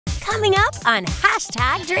Coming up on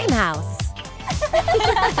 #Dreamhouse.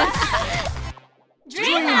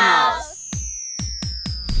 Dreamhouse!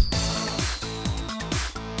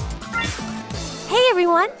 Hey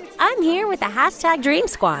everyone, I'm here with the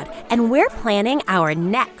 #DreamSquad, and we're planning our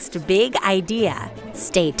next big idea.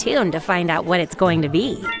 Stay tuned to find out what it's going to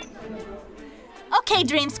be. Okay,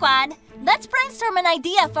 DreamSquad, let's brainstorm an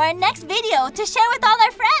idea for our next video to share with all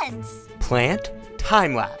our friends. Plant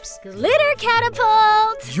time-lapse. Glitter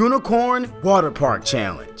catapult! Unicorn water park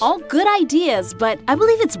challenge. All good ideas, but I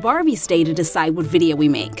believe it's Barbie's day to decide what video we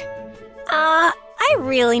make. I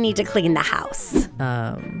really need to clean the house.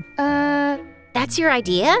 That's your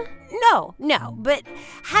idea? No, but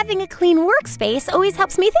having a clean workspace always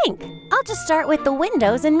helps me think. I'll just start with the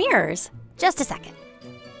windows and mirrors. Just a second.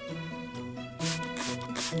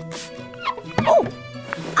 Oh,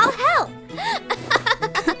 I'll help!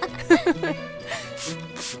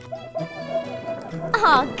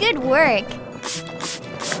 Oh, good work.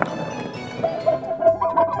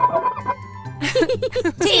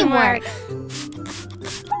 Teamwork.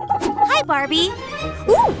 Hi, Barbie.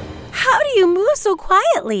 Ooh, how do you move so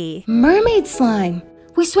quietly? Mermaid slime.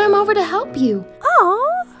 We swam over to help you.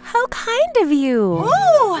 Oh, how kind of you.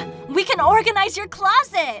 Ooh, we can organize your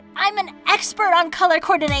closet. I'm an expert on color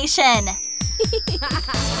coordination.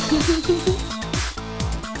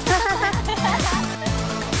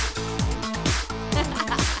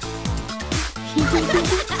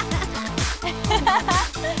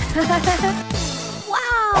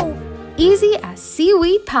 Wow! Easy as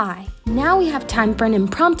seaweed pie. Now we have time for an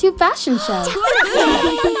impromptu fashion show.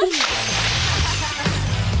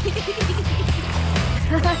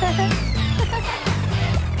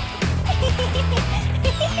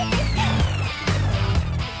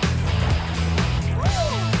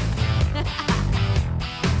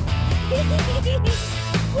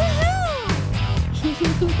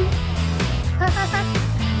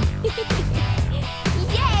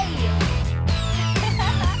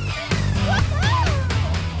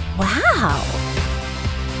 Wow!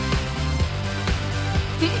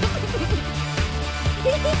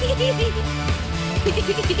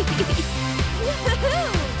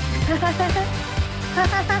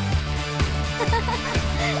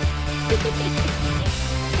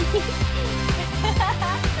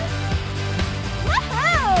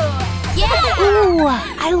 Ooh,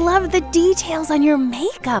 I love the details on your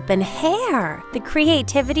makeup and hair. The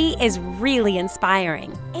creativity is really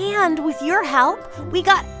inspiring. And with your help, we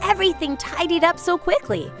got everything tidied up so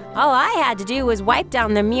quickly. All I had to do was wipe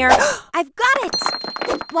down the mirror. I've got it!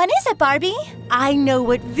 What is it, Barbie? I know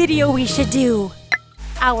what video we should do.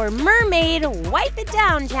 Our Mermaid Wipe It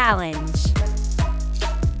Down Challenge.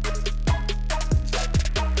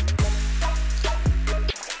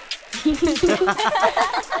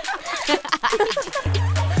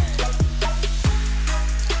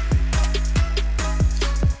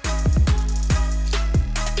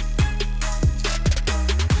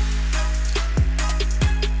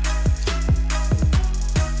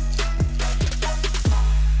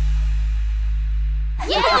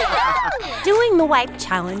 Doing the wipe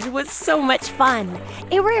challenge was so much fun.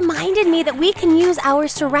 It reminded me that we can use our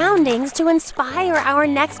surroundings to inspire our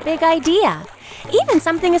next big idea. Even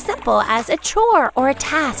something as simple as a chore or a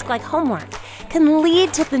task like homework can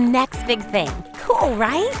lead to the next big thing. Cool,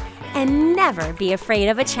 right? And never be afraid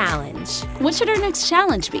of a challenge. What should our next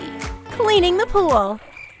challenge be? Cleaning the pool.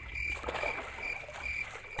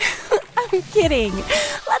 I'm kidding.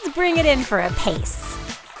 Let's bring it in for a pace.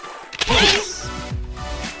 Pace